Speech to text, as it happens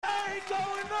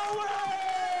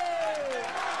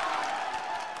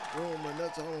ruin my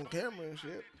nuts on camera and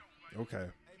shit. Okay.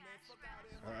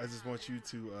 I just want you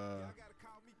to,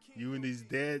 you and these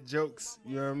dad jokes,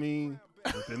 you know what I mean?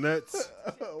 With the nuts.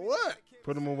 What?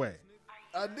 Put them away.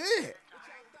 I did.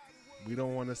 We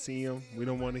don't want to see them. We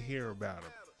don't want to hear about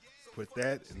them. Put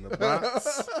that in the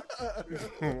box.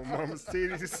 Mama's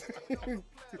titties.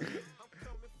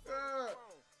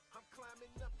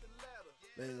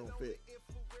 They ain't gonna fit.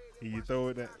 You throw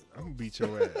it at, I'm going to beat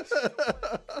your ass.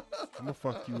 I'm going to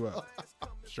fuck you up.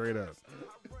 Straight up.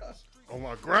 Oh,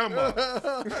 my grandma.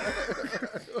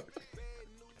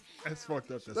 That's fucked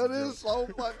up. That is so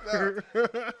fucked up.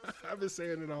 I've been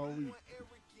saying it all week.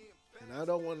 And I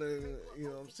don't want to, you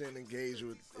know what I'm saying, engage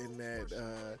with in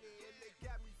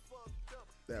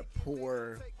that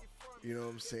poor, you know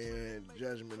what I'm saying,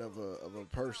 judgment of a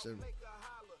person.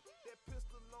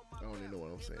 I don't even know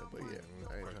what I'm saying, but yeah,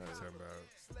 I ain't trying to.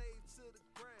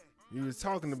 You was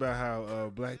talking about how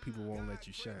black people won't let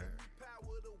you shine.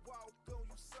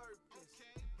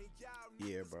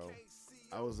 Yeah, bro.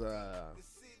 I was well,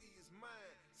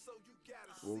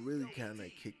 really kind of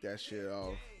kicked that shit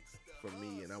off for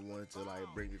me, and I wanted to like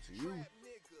bring it to you.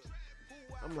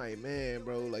 I'm like, man,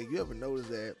 bro, like you ever notice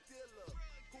that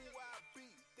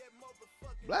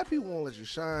black people won't let you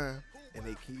shine, and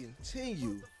they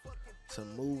continue to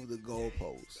move the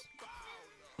goalposts.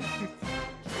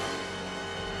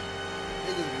 Niggas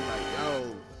be like,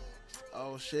 yo,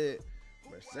 oh shit,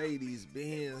 Mercedes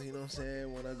Benz, you know what I'm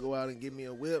saying? When I go out and get me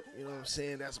a whip, you know what I'm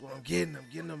saying? That's what I'm getting. I'm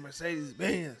getting a Mercedes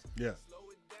Benz. Yeah.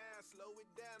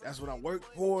 That's what I work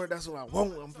for. That's what I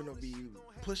want. I'm gonna be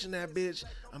pushing that bitch.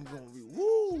 I'm gonna be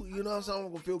woo. You know what I'm saying?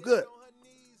 I'm gonna feel good.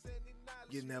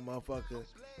 Getting that motherfucker,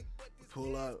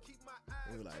 pull up.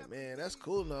 And you're like, man, that's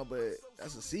cool now, but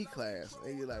that's a C class.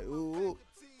 And you're like, ooh.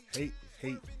 Hate.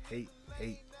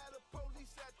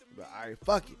 But all right,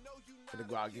 fuck it. Gonna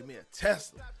go out and get me a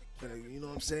Tesla. You know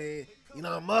what I'm saying? You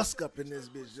know, Musk up in this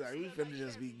bitch. Like, we finna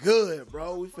just be good,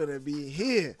 bro. We finna be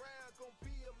here.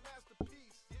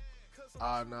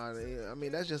 Oh, no, I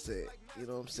mean, that's just it. You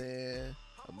know what I'm saying?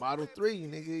 A Model 3,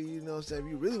 nigga. You know what I'm saying?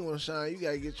 If you really want to shine, you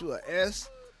got to get you a S.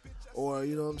 Or,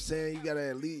 you know what I'm saying? You got to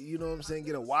at least, you know what I'm saying,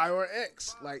 get a Y or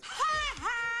X. Like,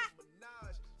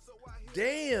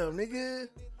 damn, nigga.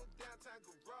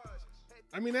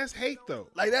 I mean, that's hate, though.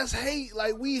 Like, that's hate.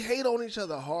 Like, we hate on each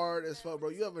other hard as fuck, bro.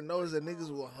 You ever notice that niggas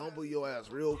will humble your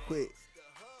ass real quick?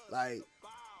 Like,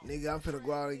 nigga, I'm finna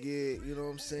go out and get, you know what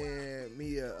I'm saying,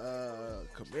 me a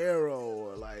Camaro,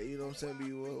 or like, you know what I'm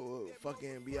saying,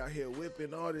 fucking be out here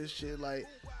whipping all this shit, like,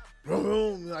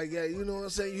 boom, like, yeah, you know what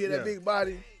I'm saying, you hear that big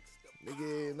body,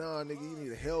 nigga, nah, nigga, you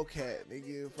need a Hellcat,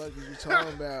 nigga, fuck is you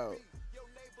talking about?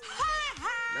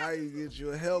 Now you get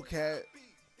you a Hellcat.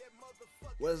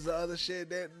 What's the other shit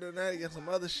that now you got some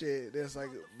other shit that's like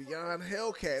beyond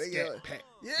Hellcat? They got, like,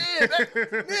 yeah,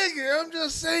 nigga, I'm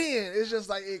just saying. It's just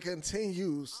like it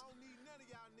continues.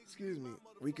 Excuse me.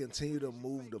 We continue to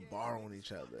move the bar on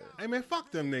each other. Hey man,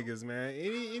 fuck them niggas, man.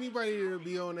 Anybody that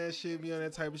be on that shit, be on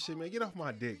that type of shit, man, get off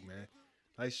my dick, man.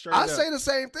 Like straight up. I say the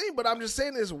same thing, but I'm just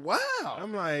saying it's wild.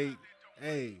 I'm like,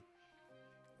 hey,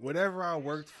 whatever I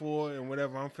worked for and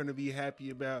whatever I'm finna be happy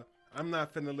about, I'm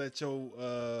not finna let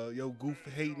your goof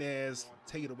hating ass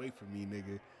take it away from me,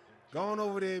 nigga. Go on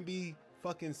over there and be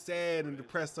fucking sad and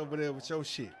depressed over there with your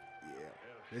shit. Yeah.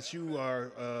 That you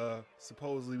are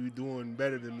supposedly be doing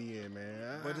better than me in,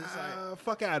 man. But it's like,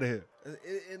 fuck out of here.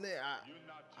 And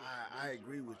I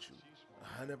agree with you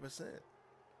 100%.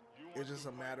 It's just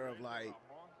a matter of like,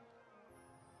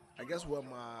 I guess what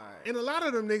and a lot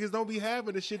of them niggas don't be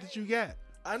having the shit that you got.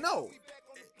 I know.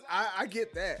 I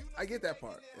get that. I get that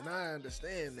part. And I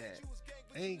understand that.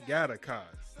 Ain't got a car.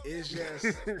 It's just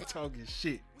talking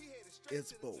shit.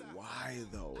 It's but why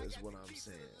though is what I'm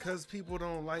saying. Because people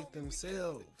don't like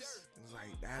themselves. It's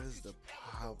like that is the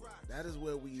problem. That is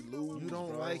where we lose. You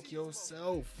don't like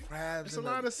yourself. Crabs. It's a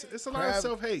lot of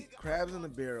self-hate. Crabs in the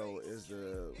barrel is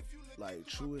the like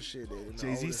truest shit.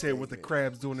 Jay-Z said what the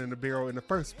crabs doing in the barrel in the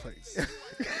first place.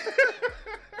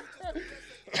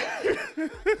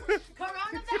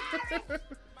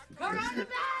 Coronavirus!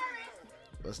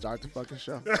 Let's start the fucking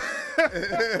show.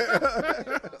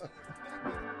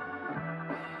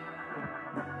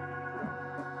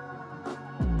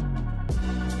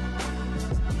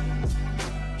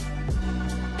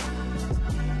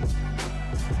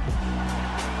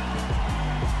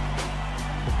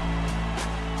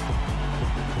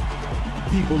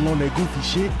 People on that goofy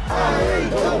shit.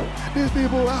 These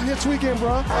people out here tweaking,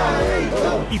 bro.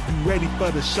 If you ready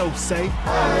for the show, say.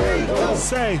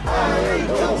 Say.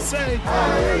 Say.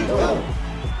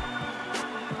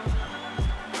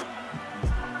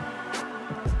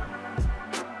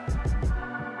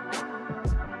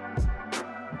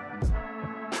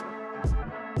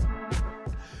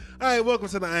 right, welcome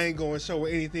to the I Ain't Going Show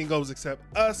where anything goes except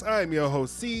us. I'm your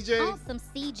host, CJ. Awesome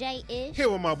CJ-ish. Here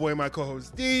with my boy, my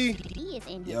co-host, D. He is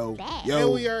in his Yo, bag. yo.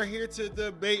 And we are here to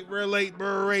debate, relate,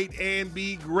 berate, and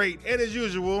be great. And as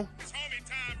usual... It's homie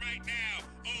time right now,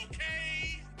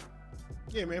 okay?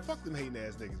 Yeah, man, fuck them hating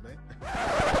ass niggas,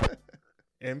 man.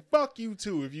 And fuck you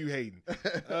too if you hating.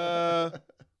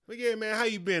 But yeah, man, how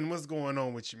you been? What's going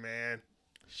on with you, man?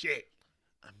 Shit.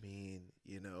 I mean,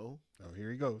 you know, Oh,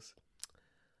 here he goes.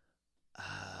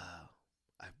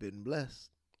 I've been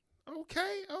blessed.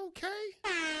 Okay. And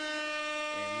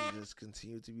you just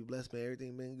continue to be blessed, man.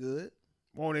 Everything been good.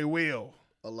 On they will.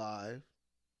 Alive.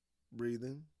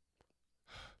 Breathing.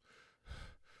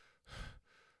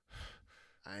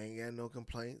 I ain't got no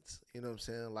complaints. You know what I'm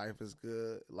saying? Life is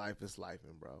good. Life is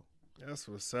lifing, bro. That's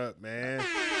what's up, man.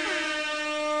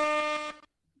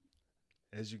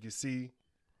 As you can see,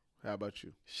 How about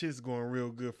you? shit's going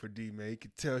real good for D, man. You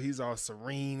can tell he's all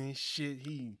serene and shit.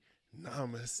 He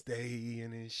namaste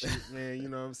and shit, man. You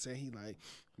know what I'm saying? He like,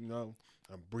 you know,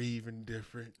 I'm breathing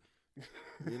different.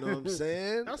 You know what I'm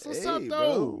saying? That's what's Hey, up, bro,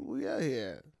 though. we out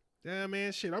here. Yeah,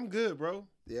 man, shit, I'm good, bro.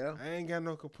 Yeah. I ain't got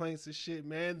no complaints and shit,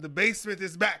 man. The basement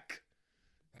is back.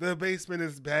 The basement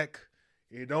is back.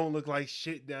 It don't look like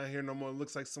shit down here no more. It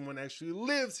looks like someone actually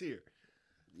lives here.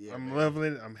 Yeah, I'm man. loving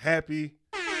it. I'm happy.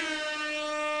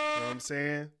 You know what I'm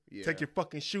saying? Yeah. Take your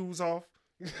fucking shoes off.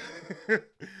 You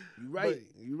right.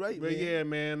 You right, But man. yeah,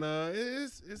 man,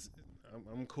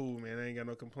 I'm cool, man. I ain't got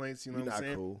no complaints. You know You what I'm not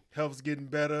saying? cool. Health's getting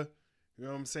better. You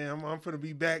know what I'm saying? I'm finna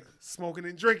be back smoking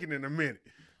and drinking in a minute.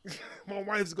 My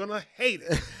wife's gonna hate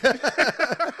it.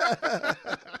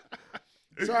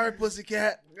 Sorry,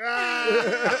 pussycat.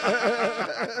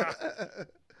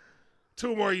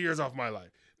 2 more years off my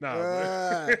life.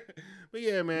 Nah, but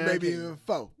yeah, man. Maybe I can't- even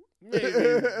 4. Maybe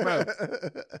bro.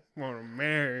 Want to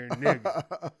marry a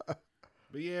nigga.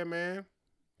 But yeah, man.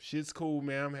 Shit's cool,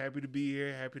 man. I'm happy to be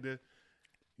here. Happy to,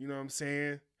 you know what I'm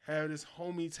saying, have this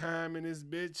homie time in this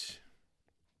bitch.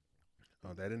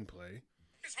 Oh, that didn't play.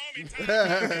 It's homie time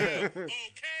right now, okay?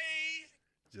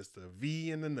 Just a V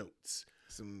in the notes.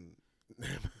 Some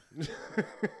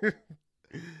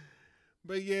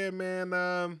But yeah,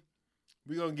 man,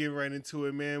 we gonna get right into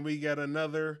it, man. We got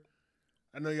another.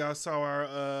 I know y'all saw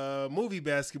our movie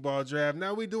basketball draft.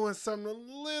 Now we doing something a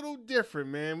little different,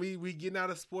 man. We getting out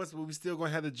of sports, but we still gonna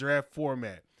have the draft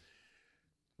format.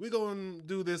 We gonna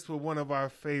do this with one of our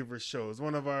favorite shows,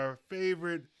 one of our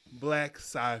favorite black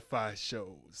sci-fi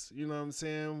shows. You know what I'm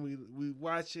saying? We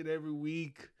watch it every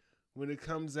week when it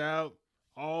comes out.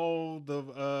 All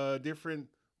the different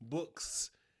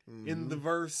books in the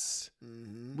verse.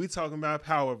 We talking about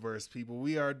Powerverse, people.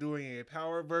 We are doing a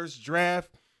Powerverse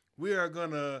draft. We are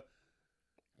gonna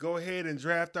go ahead and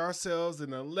draft ourselves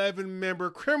an 11-member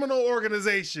criminal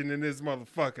organization in this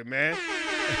motherfucker, man.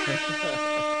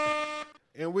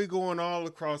 And we going all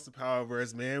across the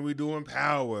Powerverse, man. We doing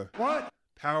Power. What?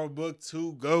 Power Book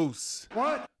 2 Ghosts.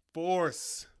 What?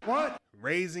 Force. What?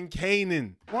 Raising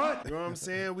Canaan. What? You know what I'm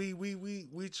saying?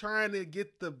 We trying to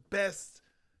get the best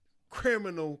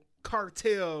criminal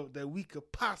cartel that we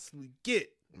could possibly get.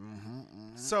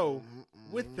 So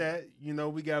with that, you know,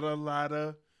 we got a lot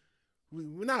of,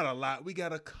 not a lot, we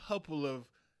got a couple of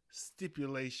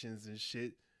stipulations and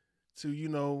shit to, you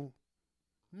know,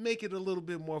 make it a little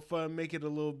bit more fun, make it a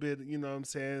little bit, you know what I'm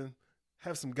saying,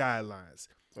 have some guidelines.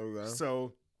 Okay.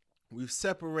 So we've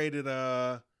separated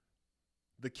the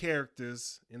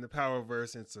characters in the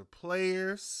Powerverse into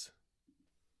players,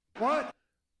 What?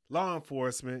 law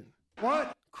enforcement,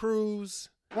 What? crews,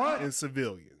 What? and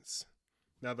civilians.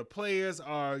 Now the players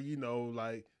are, you know,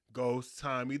 like Ghost,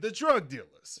 Tommy, the drug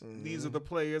dealers. These are the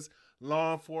players.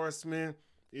 Law enforcement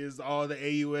is all the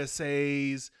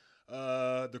AUSAs,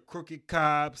 the crooked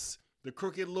cops, the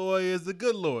crooked lawyers, the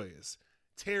good lawyers.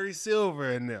 Terry Silver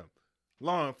and them.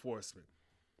 Law enforcement.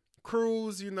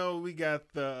 Crews, you know, we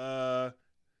got the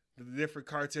different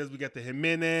cartels. We got the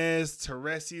Jimenez,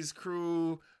 Teresi's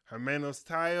crew, Hermanos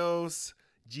Tayos,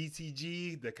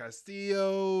 GTG, the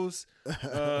Castillos,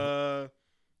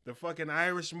 the fucking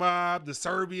Irish mob, the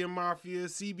Serbian mafia,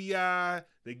 CBI,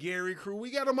 the Gary crew.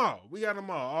 We got them all.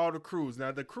 All the crews.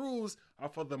 Now, the crews are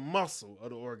for the muscle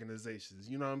of the organizations.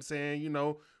 You know what I'm saying? You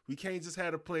know, we can't just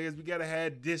have the players. We got to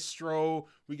have distro.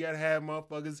 We got to have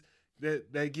motherfuckers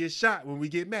that get shot when we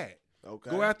get mad. Okay.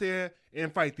 Go out there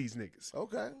and fight these niggas.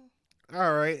 Okay.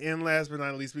 All right, and last but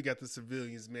not least, we got the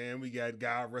civilians, man. We got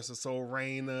God Rest Her Soul,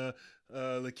 Raina,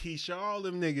 Lakeisha, all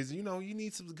them niggas. You know, you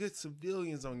need some good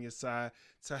civilians on your side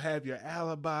to have your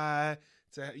alibi,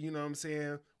 to, you know what I'm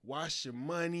saying, wash your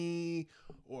money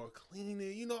or clean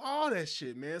it, you know, all that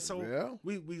shit, man. So Yeah.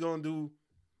 we gonna do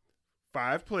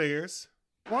 5 players.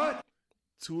 What?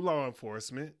 2 law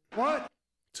enforcement. What?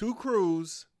 2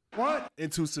 crews. What?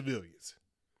 And 2 civilians.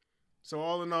 So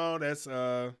all in all, that's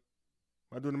am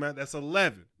I doing the math? That's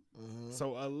 11. Mm-hmm.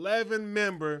 So 11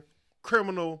 member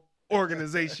criminal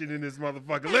organization in this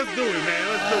motherfucker. Let's do it, man.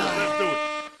 Let's do it.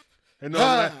 And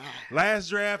last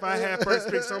draft I had first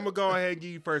pick, so I'm gonna go ahead and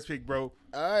give you first pick, bro.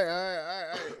 All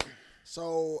right.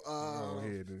 So, Go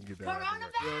ahead and get that. you know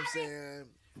what I'm saying?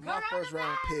 My first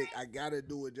round pick, I gotta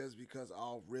do it just because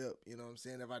I'll rip. You know what I'm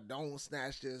saying? If I don't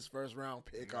snatch this first round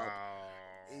pick up,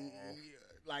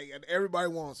 like everybody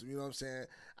wants him. You know what I'm saying?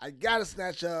 I gotta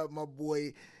snatch up my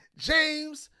boy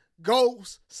James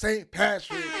Ghost St.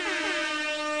 Patrick.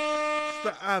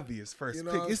 The obvious first You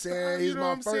know pick. what I'm It's saying? you He's know my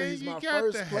what I'm first. saying? He's You my got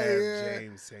first to player. have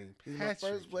James St. He's Patrick. my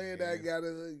first player that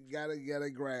man. gotta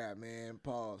grab, man.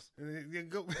 Pause.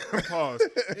 Pause.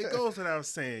 It goes without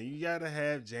saying. You gotta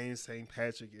have James St.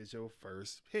 Patrick as your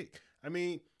first pick. I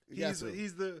mean, he's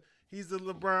the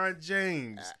LeBron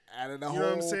James. Out of the You whole know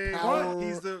what I'm saying? power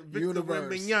He's the Victor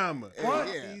universe. Wembanyama. What?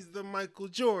 Yeah. He's the Michael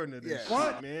Jordan of this Yes. shit,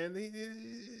 What? man.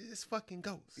 It's fucking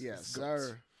Ghost. Yes, It's Ghost.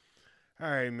 sir. All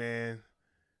right, man.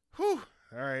 Whew.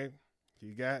 All right.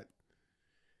 You got.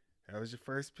 That was your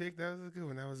first pick. That was a good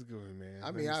one. Man. I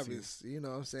Let mean, me see. obvious. You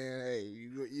know what I'm saying? Hey,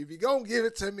 if you're going to give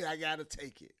it to me, I got to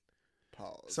take it.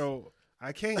 Pause. So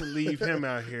I can't leave him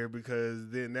out here because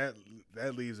then that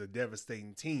leaves a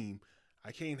devastating team.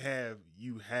 I can't have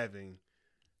you having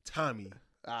Tommy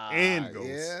and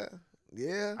Ghost.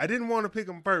 Yeah. I didn't want to pick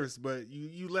him first, but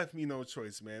you left me no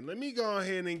choice, man. Let me go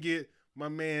ahead and get my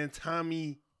man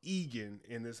Tommy Egan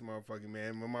in this motherfucking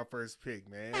man with my first pick,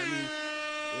 man. I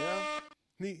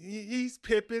mean, Yeah. he's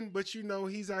Pippin, but you know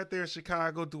he's out there in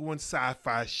Chicago doing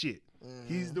sci-fi shit. Mm-hmm.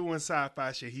 He's doing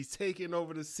sci-fi shit. He's taking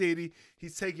over the city.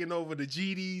 He's taking over the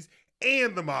GDs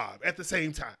and the mob at the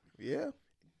same time. Yeah.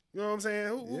 You know what I'm saying?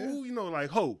 Who you know,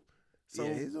 like Hope. So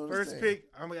Yeah, he's doing his first thing. pick,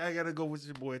 I gotta go with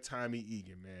your boy Tommy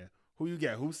Egan, man. Who you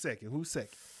got? Who's second? All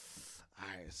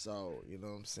right, so you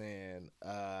know what I'm saying.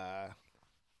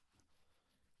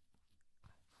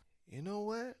 You know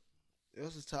what? It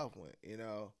was a tough one. You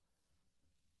know.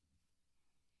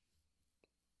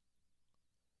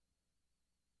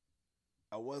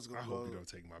 I was gonna I go. hope you don't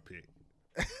take my pick.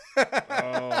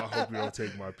 I hope you don't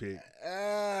take my pick.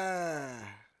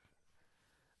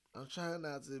 I'm trying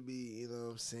not to be, you know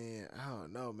what I'm saying? I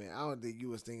don't know, man. I don't think you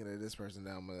was thinking of this person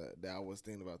that I was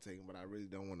thinking about taking, but I really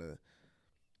don't want to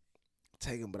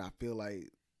take him. But I feel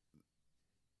like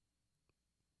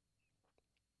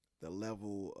the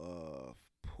level of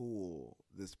pool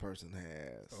this person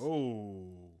has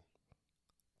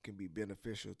can be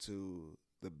beneficial to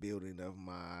the building of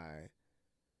my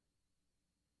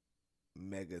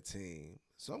mega team.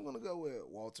 So I'm going to go with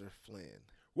Walter Flynn.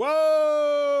 Whoa!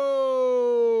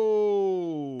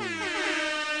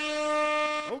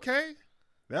 Okay,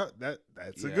 that's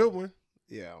a good one.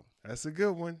 Yeah, that's a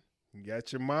good one. You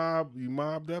got your mob. You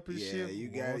mobbed up and shit. Yeah, you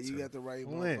got the right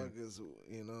motherfuckers.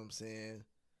 You know what I'm saying?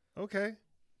 Okay.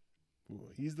 Well,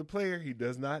 he's the player. He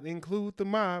does not include the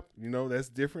mob. You know that's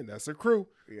different. That's a crew.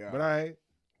 Yeah. But all right,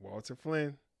 Walter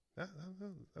Flynn. That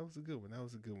was a good one. That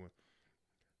was a good one.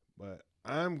 But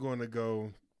I'm gonna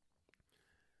go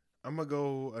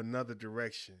another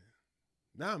direction.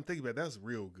 Now I'm thinking about that's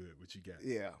real good what you got.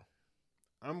 Yeah.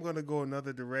 I'm gonna go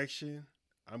another direction.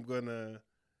 I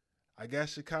got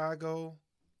Chicago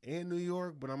and New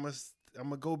York, but I'm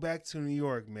gonna go back to New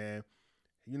York, man.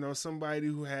 You know, somebody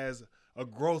who has a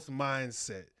growth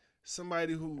mindset,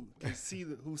 somebody who can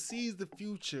who sees the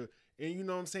future, and you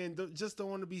know what I'm saying, just don't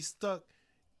want to be stuck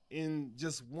in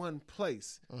just one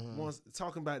place. Wants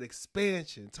talking about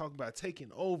expansion, talking about taking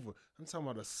over. I'm talking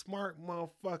about a smart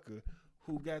motherfucker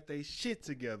who got their shit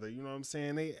together. You know what I'm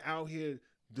saying? They out here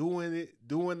doing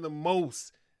the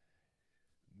most.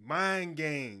 Mind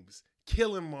games,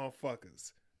 killing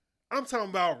motherfuckers. I'm talking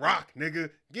about Rock,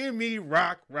 nigga. Give me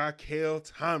Rock, Raquel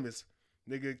Thomas,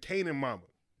 nigga, Kanan Mama.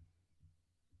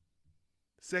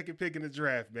 Second pick in the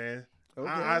draft, man. Okay.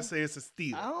 I say it's a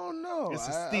steal. I don't know. It's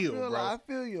a steal, bro. I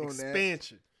feel you on that.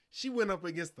 Expansion. She went up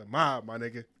against the mob, my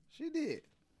nigga. She did.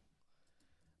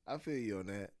 I feel you on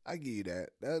that. I give you that.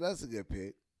 That's a good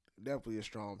pick. Definitely a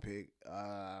strong pick.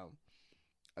 I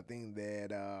think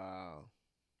that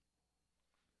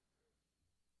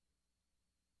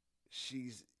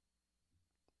she's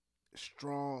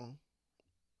strong,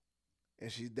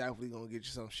 and she's definitely gonna get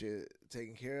you some shit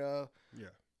taken care of. Yeah,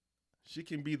 she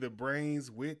can be the brains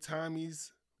with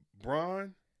Tommy's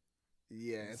brawn.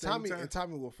 Yeah, and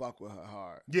Tommy will fuck with her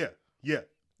hard. Yeah,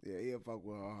 he'll fuck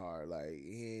with her hard. Like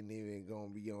he ain't even gonna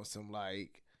be on some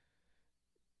like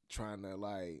trying to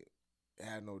like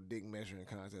have no dick measuring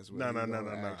contest with. No, her. no, He no,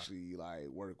 gonna no, no. Actually, like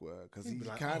work with her because He'd he be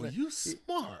like, kind oh, of you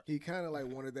smart. he kind of like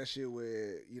wanted that shit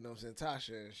with what I'm saying,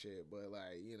 Tasha and shit. But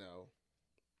like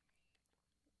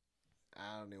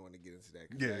I don't even want to get into that.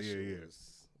 'Cause Yeah, that yeah, shit yeah.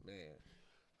 Was, man.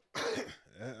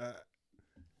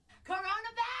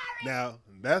 Coronavirus. Now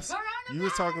that's you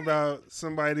was talking about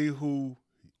somebody who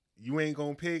you ain't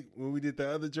gonna pick when we did the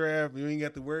other draft. You ain't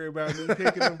got to worry about me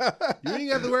picking them. You ain't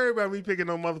got to worry about me picking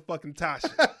no motherfucking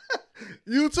Tasha.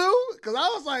 You too? Because I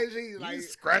was like, she like You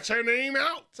scratch her name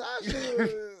out.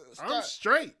 Tasha. I'm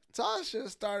straight. Tasha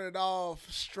started off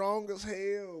strong as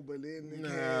hell, but then it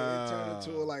turned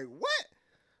into like what?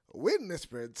 Witness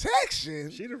protection.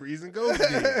 She the reason Ghost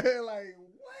did. Like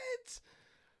what?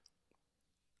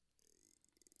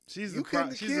 She's You the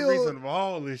couldn't she's the kill- reason of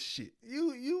all this shit.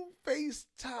 You faced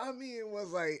Tommy and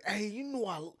was like, hey, you know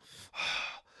I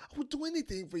would do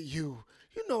anything for you.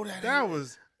 You know that. That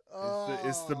was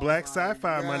it's the black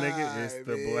sci-fi, my nigga. God, It's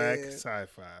the black man.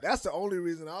 sci-fi. That's the only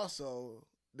reason also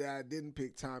that I didn't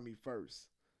pick Tommy first.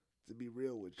 To be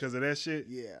real with you. Because of that shit.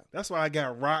 Yeah. That's why I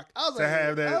got Rock I was to like-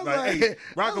 have I that. was Like, hey,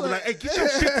 Rock will be like, hey, get your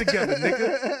shit together,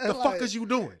 nigga. The fuck Like, is you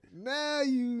doing? Now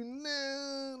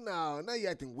now you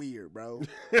acting weird, bro.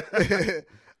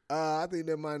 I think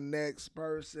that my next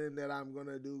person that I'm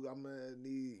gonna do, I'm gonna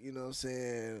need, what I'm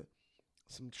saying,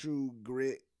 some true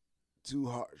grit, true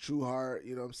heart,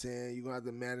 you know what I'm saying? You're gonna have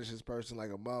to manage this person like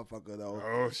a motherfucker though.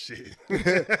 Oh, shit. Cause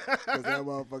that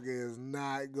motherfucker is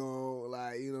not gonna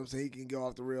like, you know what I'm saying? He can go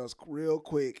off the rails real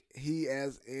quick. He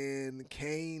as in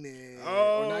Kane and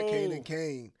or not Kane and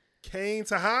Kane. Kane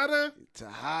Tejada?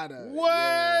 Tejada.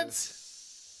 What?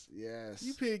 Yes.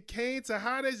 You pick Kane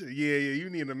Tejada? Yeah, you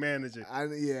need a manager. I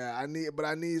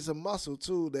need some muscle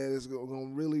too that is gonna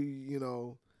really,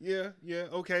 Yeah,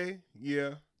 okay,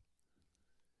 yeah.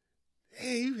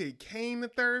 Hey, you hit Kane the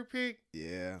third pick?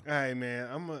 Yeah. All right, man.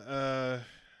 I'm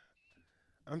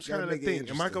trying to make it think.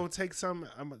 Am I interesting. gonna take some?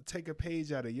 I'm gonna take a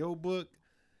page out of your book,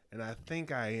 and I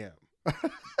think I am.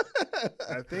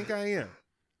 I think I am,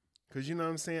 cause you know what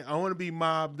I'm saying. I want to be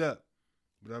mobbed up,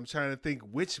 but I'm trying to think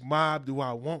which mob do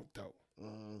I want though.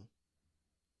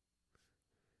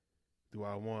 Do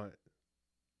I want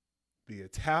the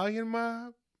Italian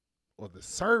mob or the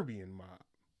Serbian mob?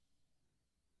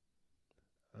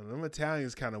 Them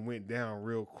Italians kind of went down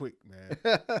real quick, man.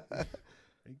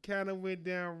 It kind of went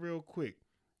down real quick.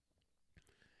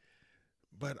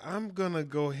 But I'm going to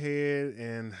go ahead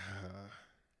and,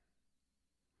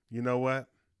 you know what?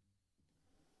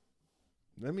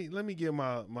 Let me get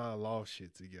my law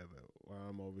shit together while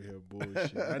I'm over here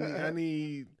bullshit.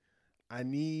 I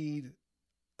need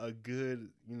a good,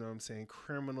 you know what I'm saying,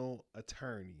 criminal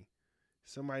attorney.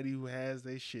 Somebody who has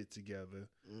their shit together,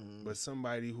 but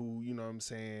somebody who, you know what I'm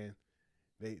saying,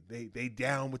 they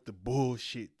down with the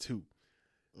bullshit too.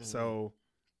 So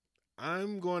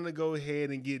I'm going to go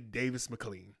ahead and get Davis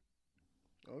McLean.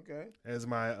 Okay. As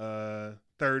my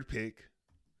third pick.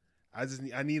 I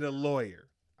need a lawyer.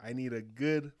 I need a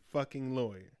good fucking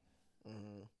lawyer.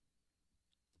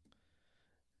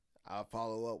 I'll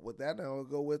follow up with that and I'll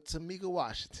go with Tamika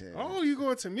Washington. Oh, you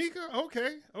going Tamika?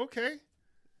 Okay.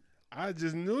 I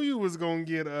just knew you was gonna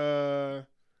get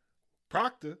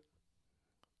Proctor.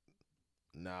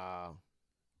 Nah.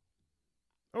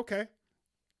 Okay.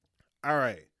 All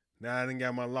right. Now I done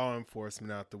got my law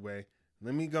enforcement out the way.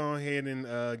 Let me go ahead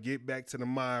and get back to the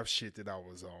mob shit that I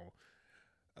was on.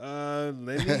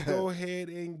 Let me go ahead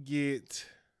and get.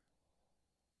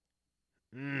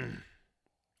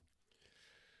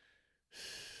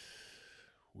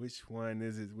 Which one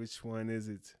is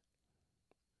it?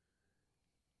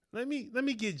 Let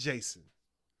me get Jason.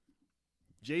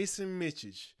 Jason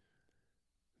Mitchell.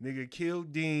 Nigga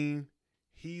killed Dean.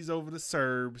 He's over the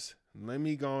Serbs. Let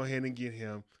me go ahead and get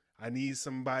him. I need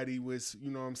somebody with,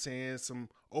 you know what I'm saying, some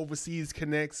overseas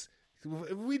connects.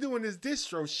 If we doing this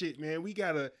distro shit, man, we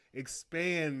gotta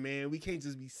expand, man. We can't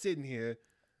just be sitting here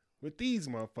with these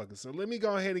motherfuckers. So let me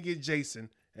go ahead and get Jason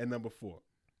at number 4.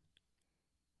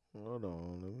 Hold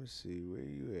on. Let me see. Where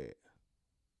you at?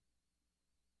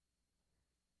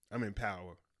 I'm in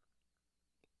power.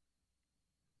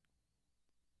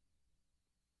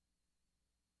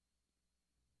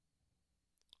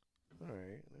 All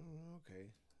right. Okay.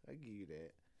 I give you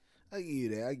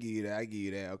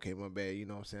that. Okay, my bad. You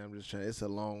know what I'm saying? I'm just trying. It's a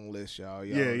long list, y'all.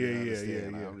 Y'all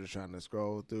understand. Like, yeah. I'm just trying to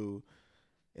scroll through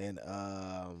and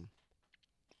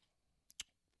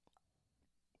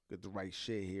get the right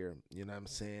shit here. You know what I'm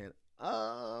saying?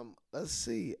 Let's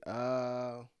see.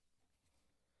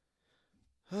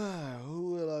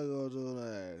 Who will I go to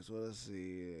next? Well, let's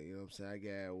see. You know what I'm saying? I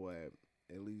got what?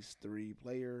 At least 3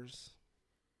 players.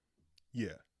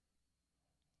 Yeah.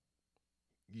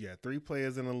 You got 3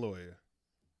 players and a lawyer.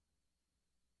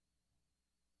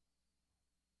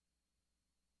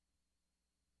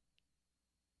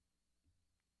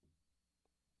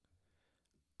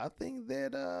 I think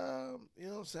that you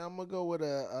know what I'm saying, I'm gonna go with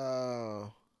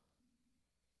a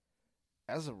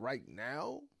as of right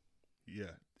now,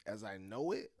 Yeah. as I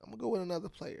know it, I'm gonna go with another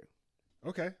player.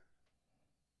 Okay.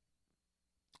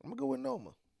 I'm gonna go with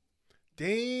Noma.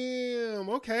 Damn.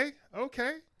 Okay.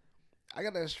 I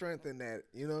got that strength in that,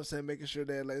 you know what I'm saying, making sure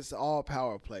that like, it's all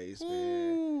power plays,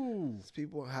 man. Ooh. It's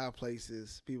people in high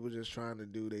places, people just trying to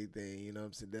do their thing, you know what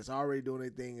I'm saying, that's already doing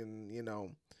their thing, and, you know,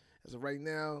 as of right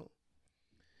now,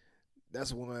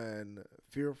 that's one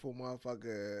fearful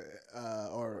motherfucker,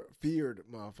 or feared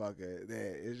motherfucker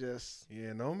that is just,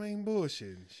 Yeah, Noma ain't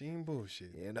bullshitting. She ain't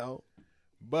bullshitting. you know.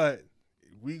 But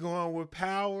we going with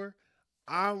power.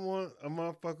 I want a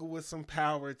motherfucker with some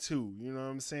power too. You know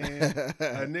what I'm saying?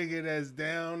 A nigga that's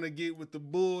down to get with the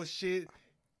bullshit.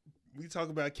 We talk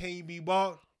about can you be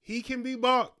bought? He can be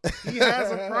bought. He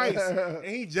has a price. And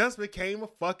he just became a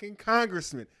fucking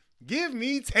congressman. Give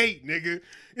me Tate, nigga.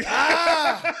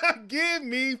 Give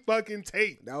me fucking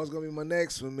Tate. That was gonna be my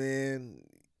next one, man.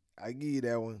 I give you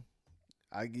that one.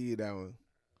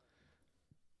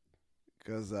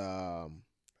 Cause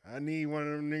I need one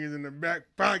of them niggas in the back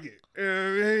pocket. You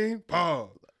know what I mean?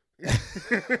 Pause.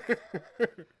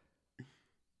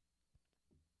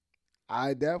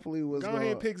 I definitely was Go gonna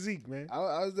ahead and pick Zeke, man.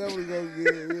 I was definitely gonna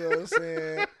get, you know what I'm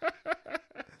saying?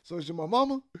 So is you my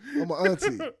mama or my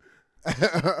auntie?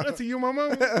 Auntie, you my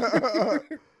mama?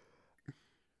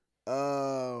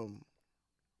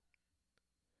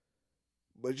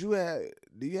 But do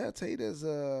you have Tate as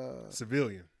a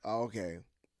Civilian. Oh, okay.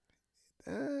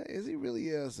 Is he really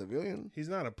a civilian? He's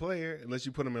not a player unless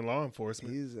you put him in law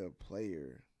enforcement. He's a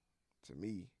player to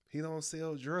me. He don't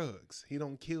sell drugs. He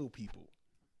don't kill people.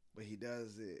 But he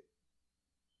does it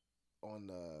on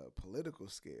the political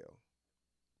scale.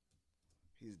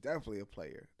 He's definitely a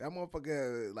player. That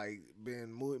motherfucker like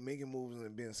been making moves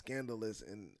and been scandalous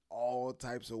in all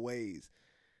types of ways.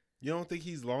 You don't think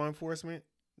he's law enforcement?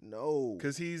 No.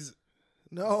 Because he's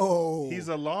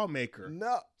a lawmaker.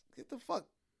 No. Get the fuck.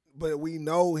 But we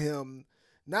know him,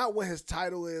 not what his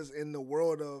title is in the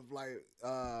world of like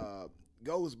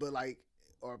ghosts, but like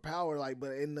or power, like,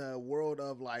 but in the world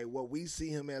of like what we see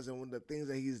him as and the things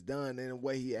that he's done and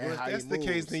what he Well, how if that's he the moves.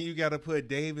 case, then you got to put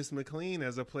Davis McLean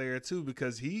as a player too,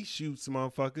 because he shoots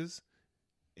motherfuckers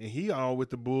and he all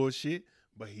with the bullshit,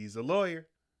 but he's a lawyer.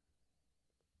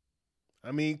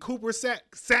 I mean, Cooper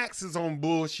Sacks is on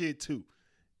bullshit too.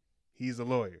 He's a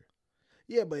lawyer.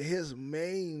 Yeah, but his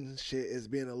main shit is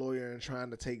being a lawyer and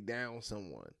trying to take down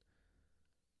someone.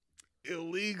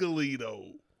 Illegally,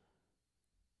 though.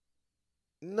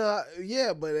 No,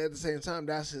 yeah, but at the same time,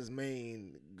 that's his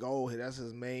main goal. That's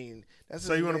his main.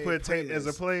 So you want to put Tate as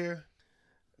a player?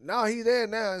 No, he's there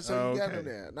now, so you got okay. him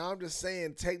there. Now I'm just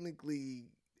saying, technically,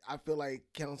 I feel like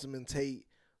Councilman Tate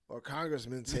or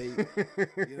Congressman Tate,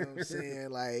 you know what I'm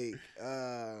saying, like,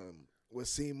 would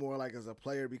seem more like as a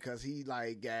player because he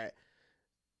like got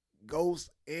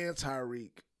Ghost and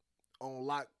Tyreek on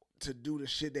lock to do the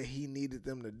shit that he needed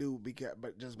them to do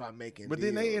but just by making But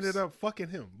deals. then they ended up fucking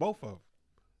him, both of them.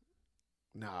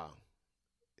 Nah.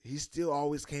 He still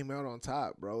always came out on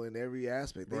top, bro, in every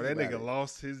aspect. Bro, that nigga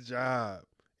lost his job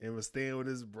and was staying with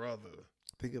his brother.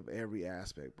 Think of every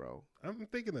aspect, bro. I'm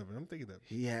thinking of it.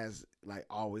 He has like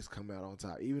always come out on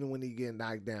top. Even when he get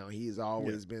knocked down, he's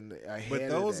always been ahead. But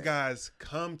those of that. guys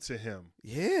come to him.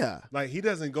 Yeah. Like, he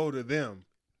doesn't go to them.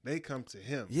 They come to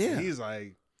him. Yeah. He's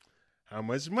like, how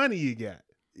much money you got?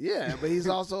 Yeah, but he's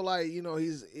also like, you know,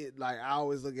 like I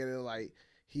always look at it like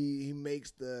he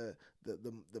makes the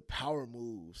power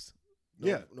moves.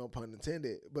 No pun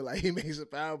intended. But like he makes the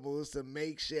power moves to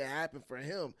make shit happen for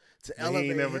him to elevate. He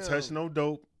ain't never him. touched no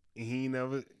dope, and he ain't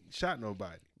never shot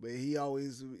nobody. But he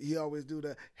always do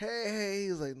the hey.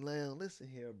 He's like, now listen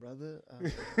here, brother.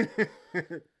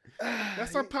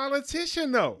 That's a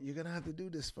politician, though. You're gonna have to do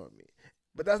this for me.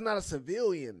 But that's not a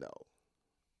civilian, though.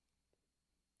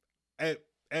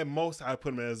 At most, I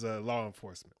put him as a law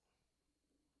enforcement.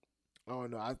 Oh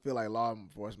no, I feel like law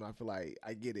enforcement. I feel like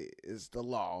I get it. It's the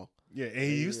law. Yeah, and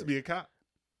he used to be a cop.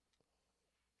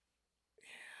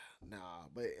 Nah,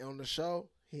 but on the show,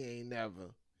 he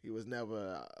was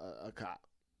never a cop.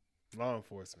 Law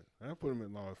enforcement. I put him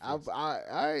in law enforcement. All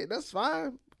right, that's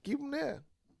fine. Keep him there.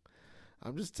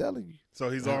 I'm just telling you.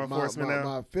 So he's law enforcement now?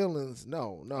 My feelings,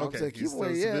 no. Okay, I'm saying keep him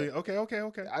there, yeah.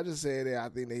 Okay. I just said that I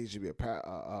think that he should be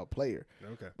a player.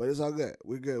 Okay. But it's all good.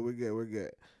 We're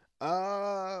good.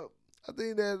 I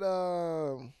think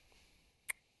that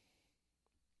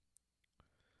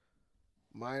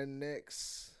My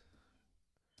next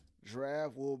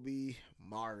draft will be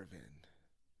Marvin.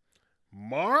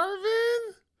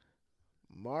 Marvin?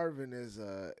 Marvin is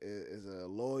a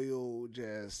loyal,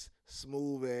 just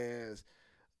smooth as,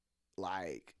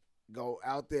 like, go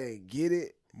out there and get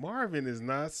it. Marvin is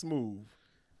not smooth.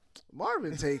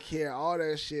 Marvin take care of all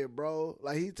that shit, bro.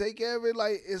 Like, he take care of it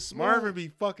like it's smooth. Marvin be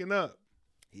fucking up.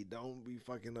 He don't be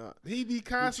fucking up. He be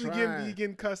constantly trying.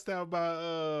 getting cussed out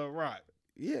by Rock.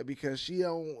 Yeah, because he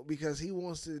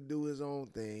wants to do his own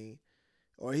thing.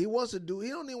 Or he don't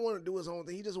even want to do his own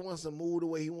thing. He just wants to move the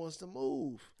way he wants to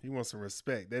move. He wants some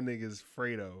respect. That nigga's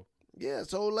Fredo. Yeah,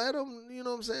 so let him, you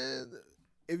know what I'm saying?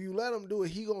 If you let him do it,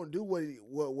 he gonna do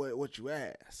what you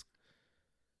ask.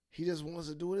 He just wants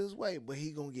to do it his way, but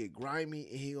he gonna get grimy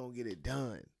and he gonna get it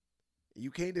done.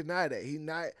 You can't deny that. He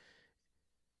not,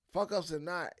 fuck ups or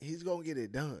not, he's gonna get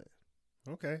it done.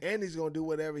 Okay. And he's gonna do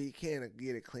whatever he can to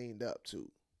get it cleaned up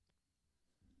too.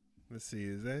 Let's see.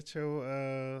 Is that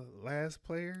your last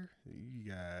player?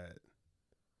 You got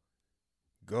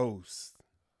Ghost,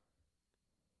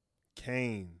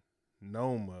 Kane,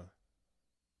 Noma.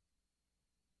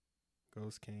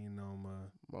 Ghost, Kane,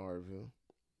 Noma,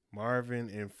 Marvin,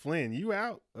 and Flynn. You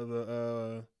out of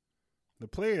the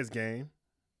players game.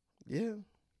 Yeah.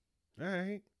 All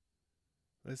right.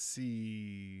 Let's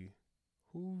see.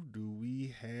 Who do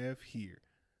we have here?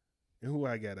 And who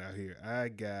I got out here? I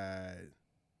got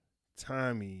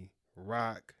Tommy,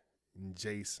 Rock, and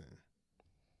Jason.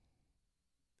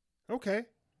 Okay.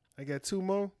 I got two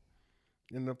more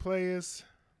in the players.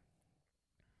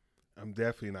 I'm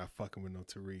definitely not fucking with no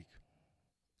Tariq.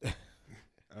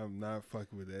 I'm not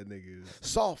fucking with that nigga.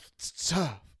 Soft,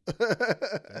 tough.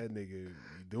 That nigga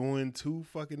doing too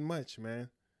fucking much, man.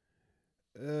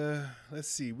 Let's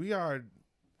see.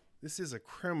 This is a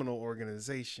criminal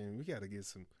organization. We gotta get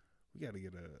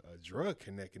a drug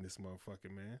connect in this motherfucker,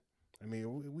 man. I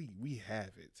mean, we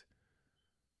have it.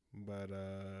 But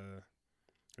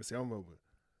let's see, I'm over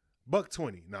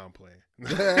 $120. No, I'm playing.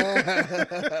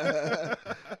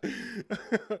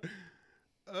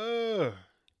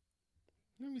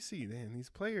 Let me see. Damn, these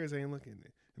players ain't looking.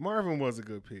 Marvin was a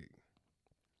good pick.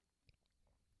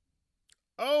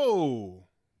 Oh,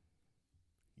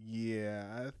 yeah.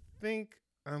 I think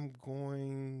I'm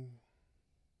going.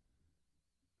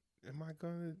 Am I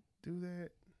gonna do that?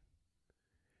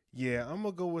 Yeah, I'm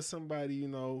gonna go with somebody. You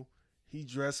know, he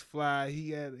dressed fly.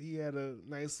 He had a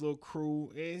nice little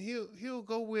crew, and he'll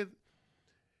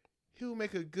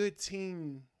make a good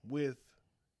team with,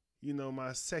 you know,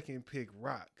 my second pick,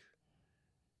 Rock.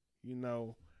 You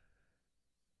know,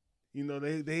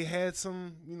 they had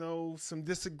some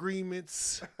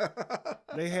disagreements.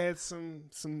 They had some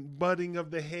butting of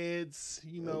the heads,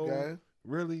 Okay.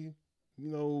 really,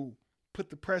 put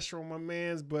the pressure on my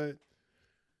mans, but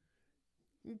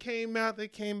they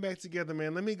came back together,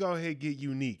 man. Let me go ahead and get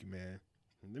unique, man.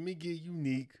 Let me get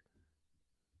unique.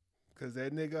 Cause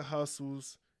that nigga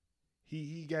hustles.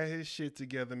 He got his shit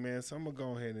together, man. So I'm gonna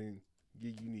go ahead and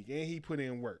get unique. And he put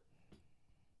in work.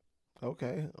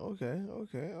 Okay.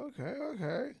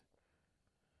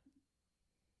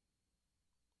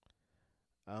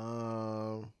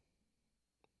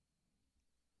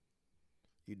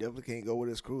 You definitely can't go with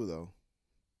his crew though.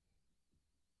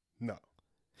 No.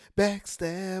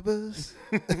 Backstabbers.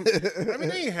 I mean,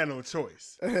 they ain't had no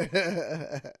choice.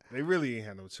 They really ain't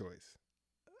had no choice.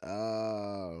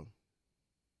 I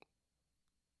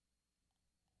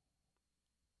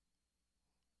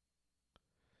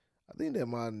think that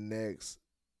my next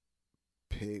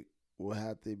pick will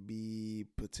have to be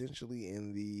potentially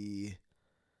in the,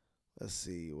 let's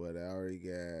see, what I already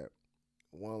got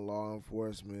one law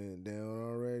enforcement down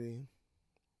already.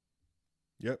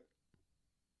 Yep.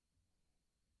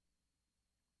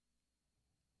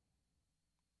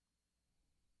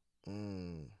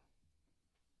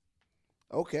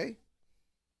 Okay.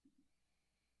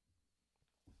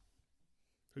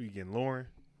 Who you getting, Lauren?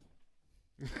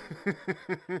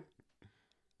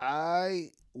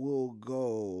 I will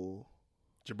go.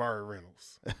 Jabari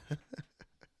Reynolds.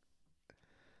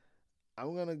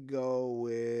 I'm going to go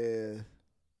with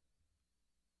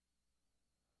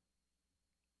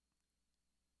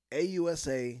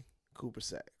AUSA Cooper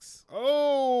Sacks.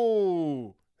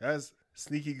 Oh, that's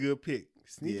sneaky good pick.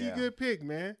 Yeah. Good pick,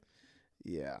 man.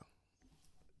 Yeah.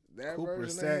 That Cooper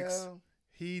version Sacks,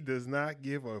 he does not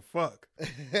give a fuck.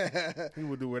 He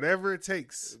will do whatever it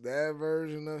takes. That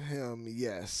version of him,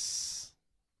 yes.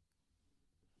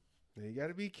 Now you got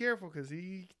to be careful because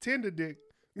he tender dick.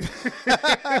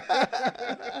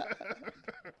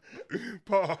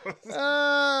 Pause.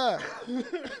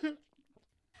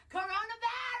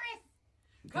 Coronavirus!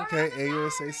 Okay,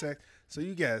 AUSA Sacks. So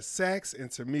you got Sax and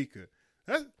Tamika.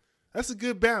 That's a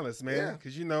good balance, man. Yeah.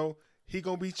 Because, you know, he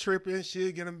going to be tripping.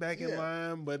 She'll get him back in Yeah.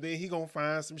 line. But then he going to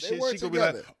find some They shit. work She going to be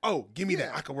like, together. oh, give me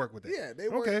that. Yeah. I can work with that. Yeah, they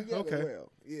work together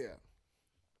well. Yeah.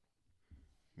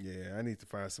 Yeah, I need to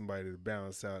find somebody to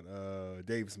balance out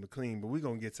Davis McLean, but we're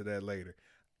going to get to that later.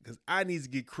 Because I need to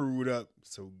get crewed up.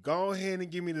 So go ahead and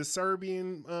give me the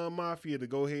Serbian mafia to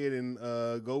go ahead and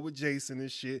go with Jason and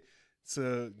shit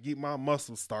to get my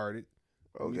muscles started.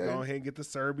 Okay. We go ahead and get the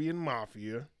Serbian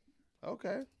mafia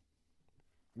Okay.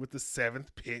 with the 7th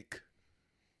pick.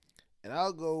 And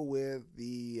I'll go with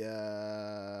the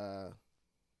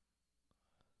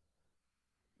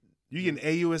You getting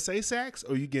AUSA Sax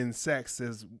or you getting Sax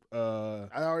as I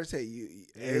already say you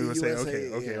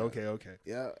AUSA? yeah. Okay.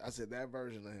 Yeah, I said that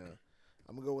version of him.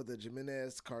 I'm gonna go with the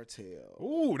Jimenez Cartel.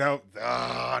 Ooh, that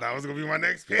was gonna be my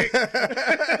next pick.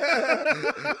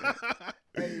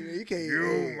 Hey, you can't,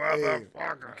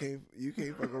 motherfucker. You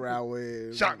can't fuck around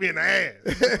with. Shot me in the ass.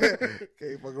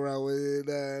 Can't fuck around with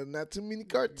not too many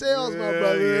cartels, my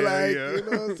brother. You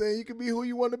know what I'm saying? You can be who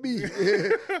you want to be.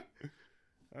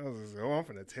 I was just, I'm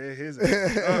finna tear his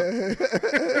ass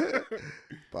up.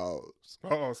 Pause.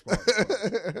 Pause.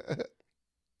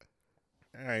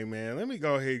 All right, man. Let me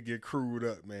go ahead and get crewed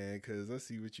up, man, because let's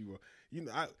see what you want. You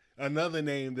know, another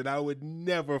name that I would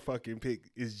never fucking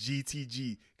pick is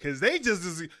GTG, because they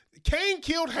just Kane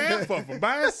killed half of them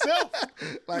by himself.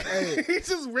 Like, hey, he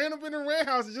just ran up in the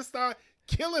warehouse and just started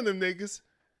killing them niggas.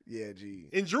 Yeah, G.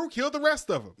 And Drew killed the rest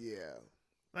of them. Yeah.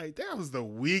 Like, that was the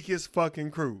weakest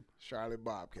fucking crew. Charlotte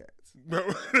Bobcats.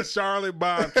 Bro, the Charlotte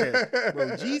Bobcats.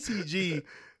 Bro, GTG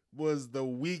was the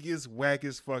weakest,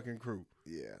 wackest fucking crew.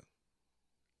 Yeah.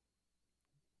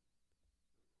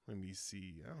 Let me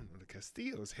see. I don't know. The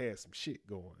Castillos had some shit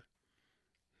going.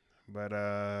 But,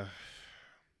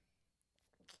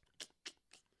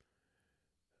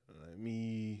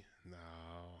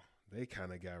 they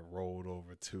kind of got rolled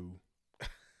over too.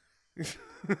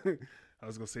 I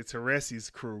was going to say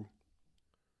Teresi's crew.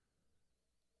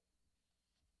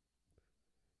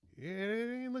 Yeah,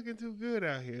 it ain't looking too good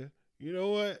out here. You know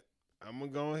what? I'm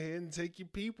going to go ahead and take your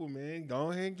people, man.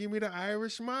 Go ahead and give me the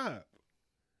Irish mob.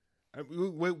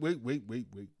 Wait.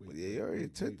 Yeah, you already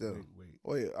took them. Wait.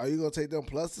 Wait, are you going to take them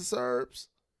plus the Serbs?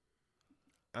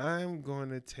 I'm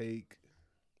going to take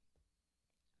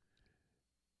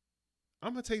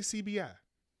CBI.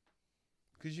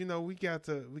 Because, you know, we got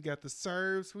the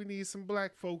Serbs. We need some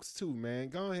black folks too, man.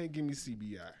 Go ahead and give me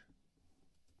CBI.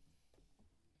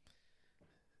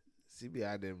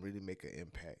 CBI didn't really make an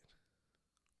impact.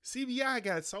 CBI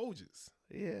got soldiers.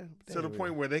 Yeah. To the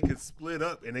point where they could split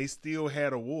up and they still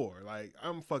had a war. Like,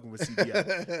 I'm fucking with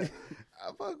CBI.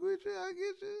 I fuck with you. I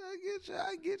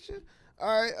get you.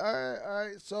 All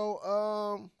right.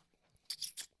 So,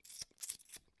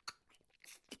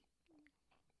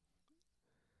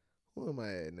 who am I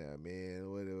at now,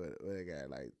 man? What I got?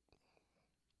 Like,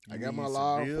 I got my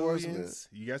law enforcement.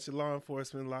 You got your law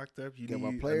enforcement locked up. You got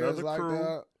need my players another locked crew.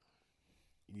 up.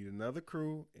 You need another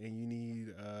crew, and you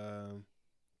need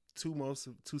two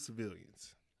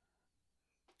civilians.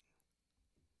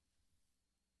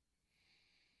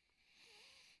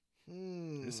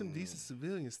 There's some decent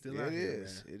civilians still out here. Man.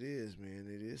 It is, man.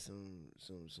 It is some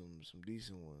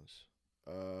decent ones.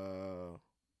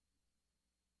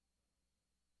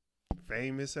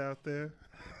 Famous out there.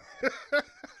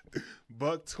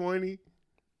 Buck 20.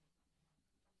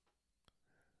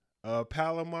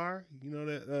 Palomar, you know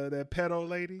that pedo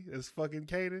lady that's fucking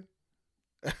Kanan.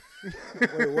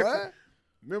 Wait, what?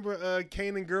 Remember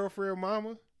Kanan girlfriend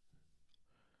mama?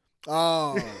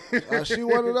 Oh, she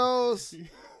one of those?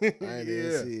 I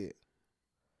didn't see it.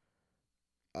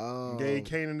 Gave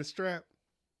Kanan the strap.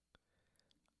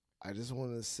 I just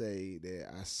want to say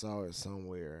that I saw it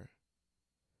somewhere.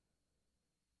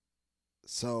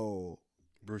 So,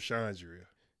 Brushandria.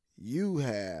 You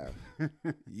have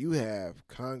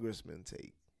Congressman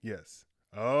take. Yes.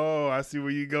 Oh, I see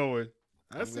where you're going.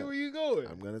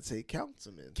 I'm gonna take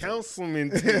Councilman.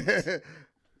 Councilman take.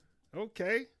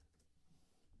 Okay.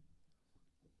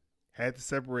 Had to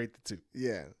separate the two.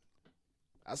 Yeah.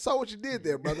 I saw what you did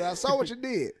there, brother. I saw what you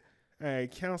did. All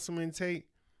right, Councilman Tate,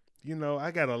 you know,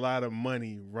 I got a lot of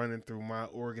money running through my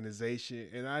organization,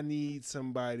 and I need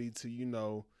somebody to, you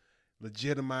know,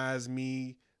 legitimize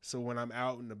me so when I'm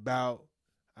out and about,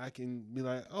 I can be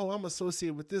like, oh, I'm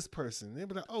associated with this person. They'll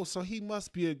be like, oh, so he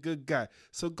must be a good guy.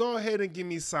 So go ahead and give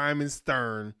me Simon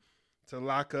Stern to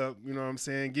lock up, you know what I'm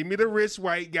saying? Give me the rich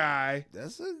white guy.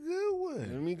 That's a good one.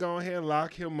 Let me go ahead and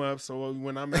lock him up so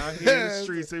when I'm out here in the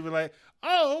streets, they be like,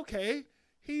 oh, okay.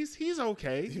 He's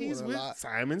okay. You He's wanna with lock-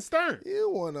 Simon Stern. You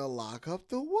want to lock up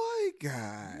the white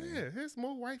guy. Yeah, there's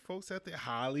more white folks out there.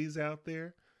 Holly's out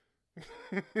there.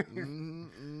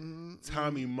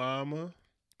 Tommy Mama.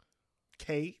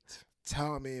 Kate.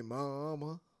 Tommy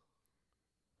Mama.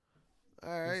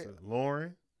 All right.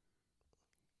 Lauren.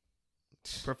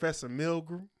 Professor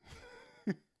Milgram.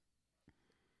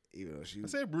 Even though she I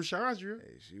was, said Bruce Chandra.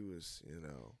 hey, she was,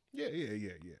 Yeah.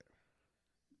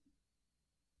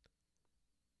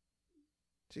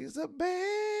 she's a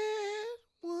bad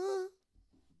one.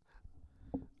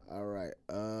 All right.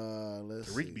 Let's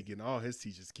Tariq see. be getting all his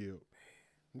teachers killed.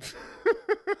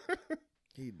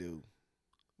 He do.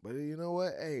 But you know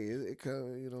what? Hey, it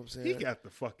comes, you know what I'm saying? He got the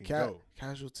fucking go.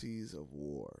 Casualties of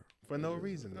war. For no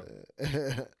reason,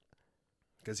 though.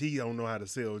 Because he don't know how to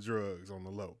sell drugs on the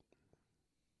low.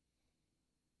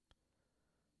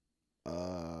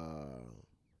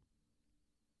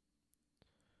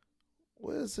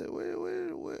 Where is it?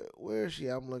 Where is she?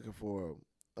 I'm looking for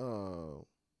her.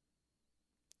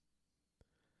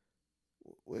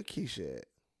 Where Keisha at?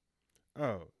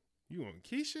 Oh, you want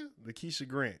Keisha? The Keisha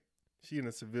Grant. She in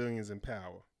the Civilians in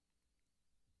Power.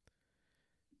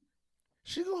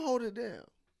 She gonna hold it down.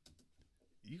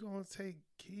 You gonna take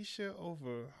Keisha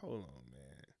over? Hold on,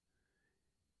 man.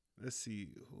 Let's see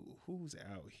who's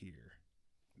out here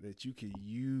that you could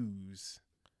use.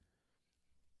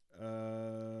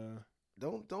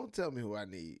 Don't tell me who I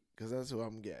need, because that's who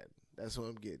I'm getting. That's who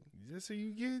I'm getting. That's who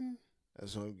you getting?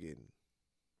 That's who I'm getting.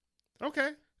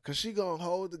 Okay. Cause she gonna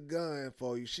hold the gun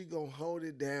for you. She gonna hold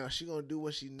it down. She gonna do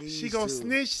what she needs. She gonna to.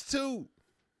 snitch too.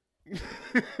 She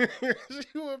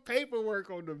want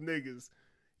paperwork on them niggas.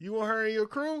 You want her in your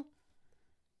crew?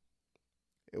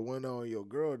 It went on your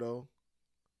girl though.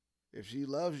 If she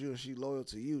loves you and she loyal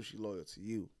to you, she loyal to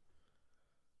you.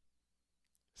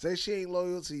 Say she ain't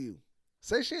loyal to you.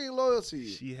 Say she ain't loyal to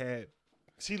you.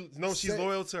 She's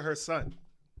loyal to her son.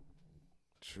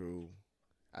 True.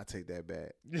 I take that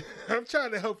back. I'm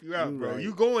trying to help you out, You bro. right.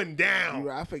 You going down. You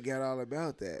right. I forgot all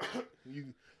about that. I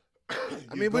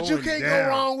But you can't go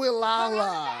wrong with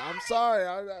Lala. I'm sorry.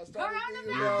 I started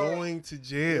thinking You're about. going to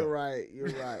jail. You're right. You're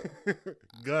right.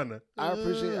 Gonna. I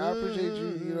appreciate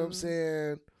you. You know what I'm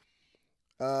saying?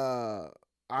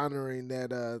 Honoring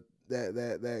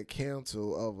that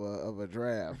cancel of a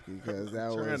draft, because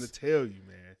that trying was to tell you,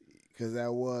 man. because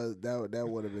that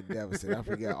would have been devastating. I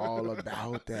forgot all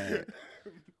about that.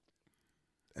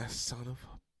 That son of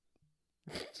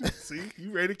a See,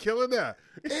 you ready to kill her now?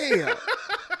 damn.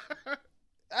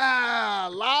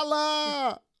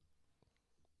 Lala.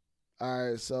 All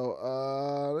right,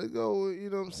 so let's go. You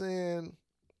know what I'm saying?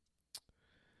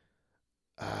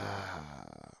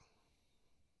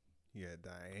 Yeah,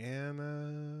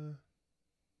 Diana.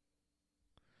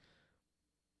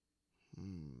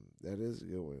 That is a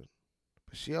good one.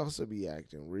 But she also be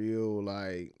acting real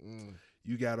like.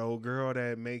 You got old girl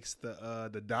that makes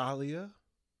the Dahlia.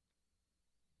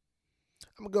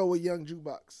 I'm gonna go with Young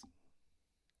Jukebox.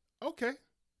 Okay.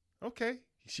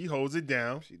 She holds it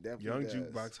down. She definitely Young does.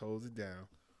 Jukebox holds it down.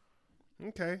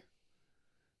 Okay.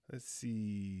 Let's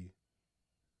see.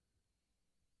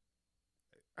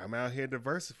 I'm out here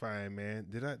diversifying, man.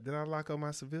 Did I lock up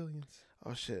my civilians?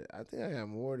 Oh shit! I think I got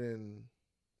more than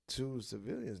 2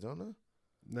 civilians, don't I?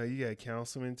 No, you got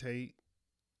Councilman Tate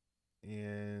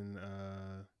and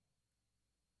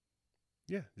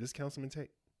yeah, just Councilman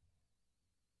Tate.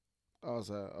 Oh,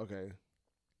 so okay.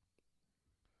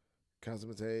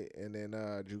 Councilman Tate and then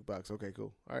Jukebox. Okay,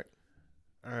 cool. All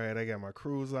right. I got my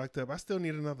crews locked up. I still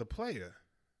need another player.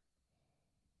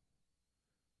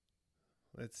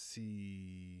 Let's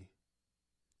see.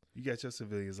 You got your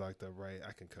civilians locked up, right?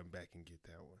 I can come back and get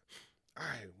that one. All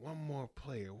right, one more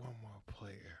player.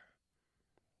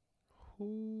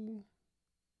 Who?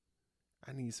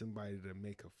 I need somebody to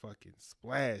make a fucking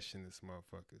splash in this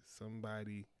motherfucker.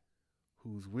 Somebody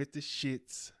who's with the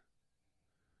shits.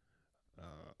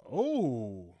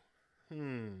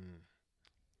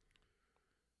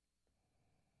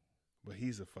 But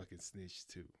he's a fucking snitch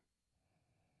too.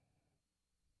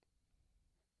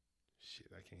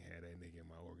 Shit, I can't have that nigga in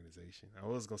my organization. I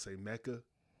was gonna say Mecca.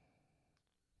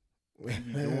 He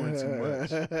be doing too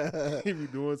much. He be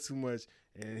doing too much.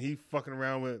 And he fucking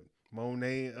around with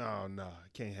Monet. Oh, no.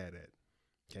 Can't have that.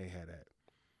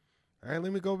 All right,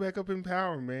 let me go back up in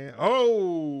power, man.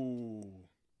 Oh!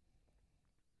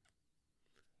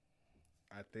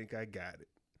 I think I got it.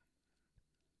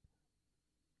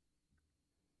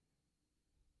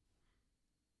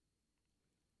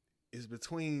 It's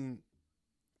between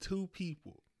 2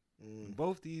 people.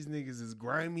 Both these niggas is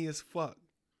grimy as fuck.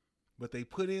 But they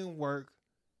put in work.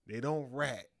 They don't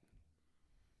rat.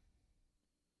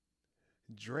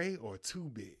 Dre or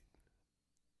 2-Bit?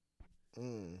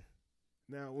 Mm.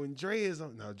 Now, when Dre is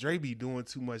on, now Dre be doing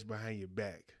too much behind your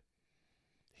back.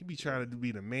 He be trying to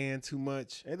be the man too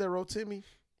much. Ain't that Rotimi?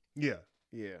 Yeah.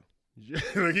 Yeah.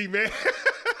 Like he mad.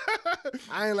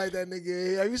 I ain't like that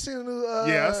nigga. Have you seen the new?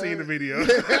 Yeah, I seen the video.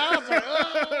 I was like,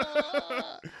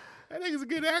 oh. That nigga's a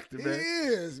good actor, He man.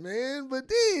 is, man. But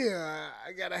then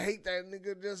I gotta hate that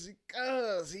nigga just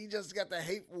because he just got that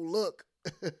hateful look.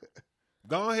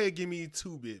 Go ahead, give me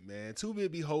 2-Bit, man.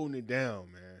 2-Bit be holding it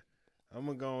down, man. I'm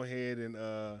gonna go ahead and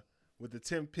with the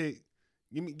 10th pick,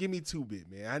 give me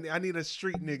 2-Bit, man. I need a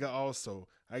street nigga also.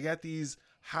 I got these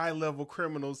high level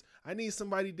criminals. I need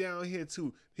somebody down here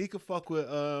too. He could fuck with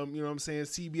you know what I'm saying,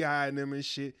 CBI and them and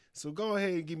shit. So go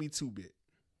ahead and give me 2-Bit.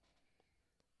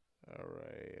 All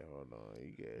right, hold on.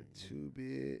 You get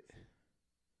 2-Bit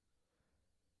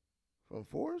from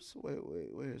Force. Wait,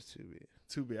 where's 2-Bit?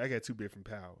 2-Bit. I got 2-Bit from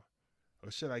Power.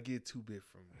 Or should I get 2-Bit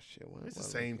from? Shit, It's the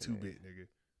same 2-Bit, nigga.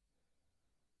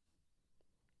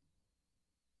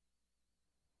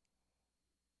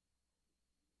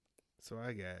 So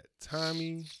I got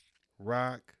Tommy,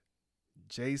 Rock,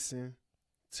 Jason,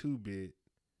 2-Bit,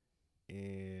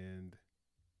 and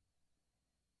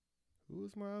who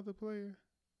was my other player?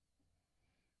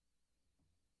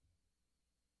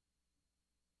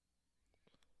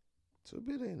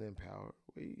 2-Bit ain't in Power.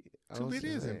 2-Bit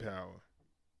is in Power.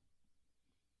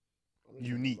 I'm just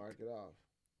Unique. trying to mark it off.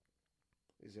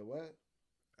 You said what?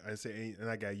 I say, and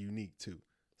I got Unique too.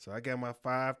 So I got my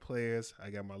 5 players. I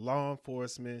got my law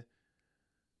enforcement.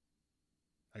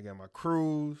 I got my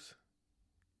crews.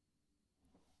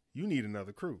 You need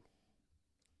another crew.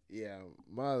 Yeah,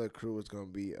 my other crew is gonna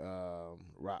be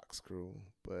Rock's crew,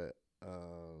 but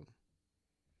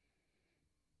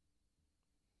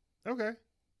Okay.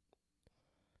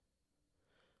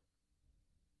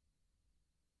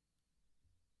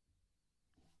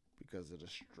 because of the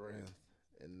strength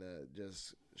and the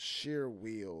just sheer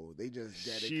will, they just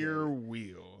dedicated. Sheer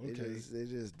wheel. Okay. They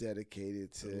just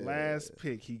dedicated to The last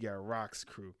pick, he got Rock's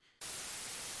crew.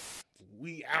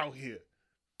 We out here.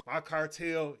 My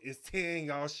cartel is tearing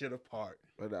y'all shit apart.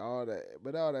 But all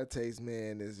that takes,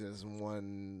 man, is just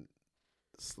one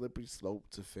slippery slope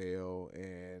to fail,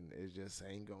 and it just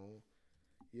ain't going.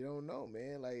 You don't know,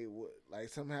 man. Like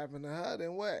something happened to her,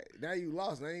 then what? Now you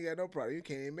lost. Now you got no problem. You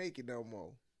can't even make it no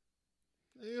more.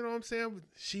 You know what I'm saying?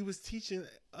 She was teaching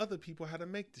other people how to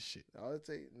make the shit. All it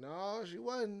take, no, she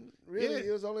wasn't. Really, Yeah.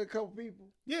 it was only a couple people.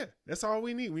 Yeah, that's all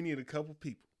we need. We need a couple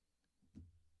people.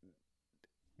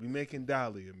 We making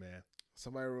Dahlia, man.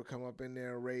 Somebody will come up in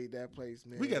there and raid that place,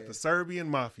 man. We got the Serbian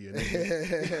mafia,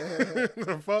 nigga.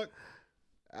 The fuck?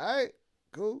 All right,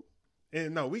 cool.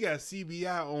 And no, we got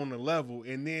CBI on the level.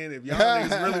 And then if y'all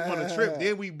niggas really want to trip,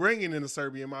 then we bringing in the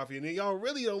Serbian mafia. And then y'all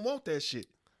really don't want that shit.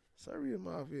 Serbian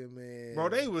mafia, man. Bro,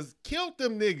 they was killed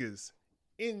them niggas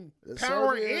in The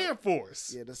power Serbian- and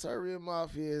force. Yeah, the Serbian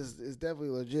mafia is definitely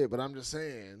legit, but I'm just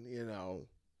saying, you know.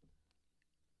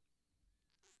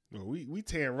 No, we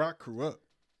tearing Rock Crew up.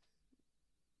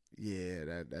 Yeah,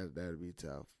 that'd be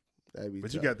tough. That'd be But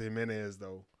tough. you got the Jimenez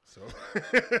though. So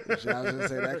Which I was gonna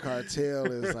say that cartel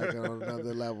is like on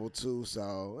another level too.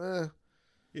 So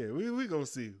yeah, we gonna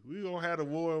see. We gonna have the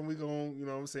war and we gonna, you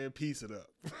know what I'm saying, piece it up.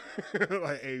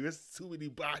 Like, hey, there's too many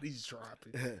bodies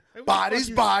dropping. Hey, what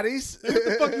bodies.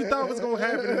 the fuck you thought was gonna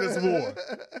happen in this war?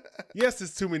 Yes,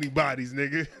 it's too many bodies,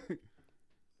 nigga.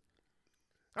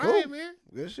 All Cool. right, man.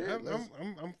 Good shit.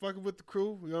 I'm fucking with the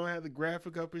crew. We gonna have the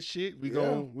graphic up and shit. We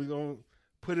gonna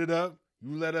put it up.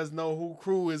 You let us know who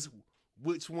crew is.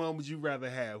 Which one would you rather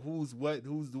have? Who's what?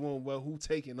 Who's doing what? Who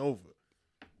taking over?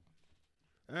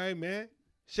 All right, man.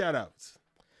 Shout outs.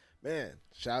 Man,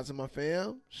 shout out to my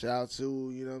fam. Shout out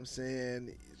to, you know what I'm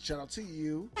saying? Shout out to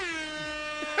you.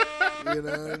 You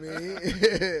know what I mean?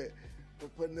 For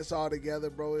putting this all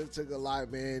together, bro. It took a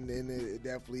lot, man. And it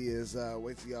definitely is.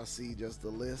 Wait till y'all see just the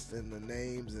list and the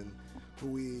names and who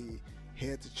we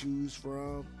had to choose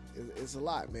from. It's a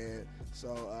lot, man.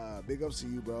 So big ups to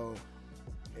you, bro.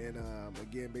 And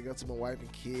again, big up to my wife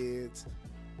and kids.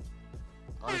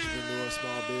 Entrepreneurs,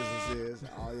 small businesses,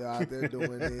 all y'all out there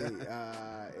doing it.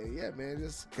 And yeah, man,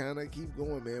 just kind of keep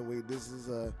going, man. This is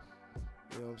you know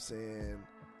what I'm saying?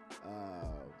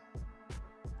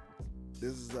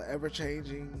 This is an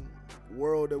ever-changing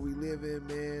world that we live in,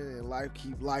 man, and life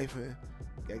keep lifing.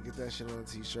 Gotta get that shit on a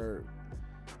t-shirt.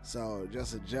 So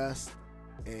just adjust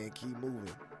and keep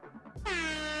moving.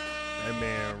 That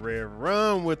man Red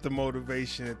run with the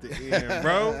motivation at the end,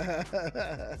 bro.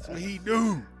 That's what he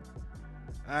do.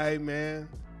 All right, man.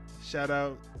 Shout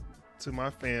out to my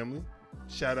family.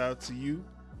 Shout out to you.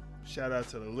 Shout out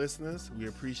to the listeners. We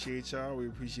appreciate y'all. We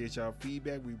appreciate y'all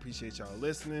feedback. We appreciate y'all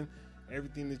listening.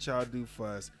 Everything that y'all do for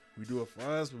us. We do it for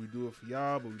us, but we do it for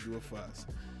y'all, but we do it for us.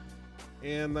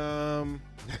 And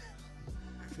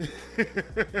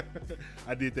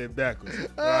I did that backwards.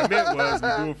 What I meant was we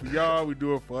do it for y'all, we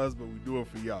do it for us, but we do it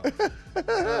for y'all.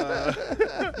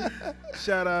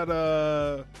 Shout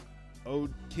out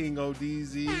King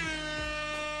ODZ.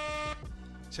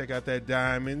 Check out that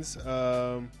Diamonds.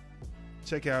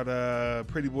 Check out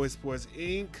Pretty Boy Sports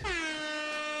Inc.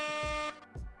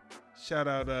 Shout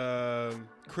out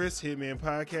Chris Hitman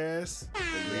Podcast.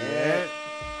 Yeah.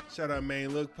 Shout out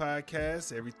Main Look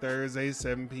Podcast every Thursday,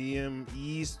 7 p.m.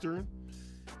 Eastern.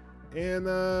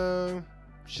 And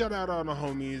shout out all the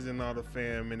homies and all the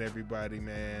fam and everybody,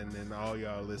 man, and all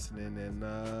y'all listening.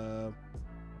 And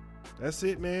that's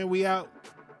it, man. We out.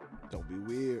 Don't be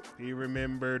weird. Be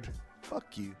remembered.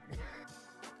 Fuck you.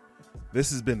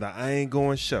 This has been the I Ain't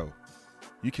Going Show.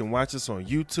 You can watch us on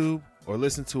YouTube or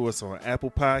listen to us on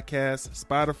Apple Podcasts,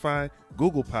 Spotify,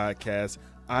 Google Podcasts,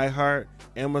 iHeart,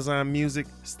 Amazon Music,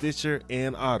 Stitcher,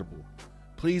 and Audible.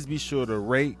 Please be sure to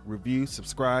rate, review,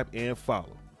 subscribe, and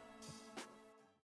follow.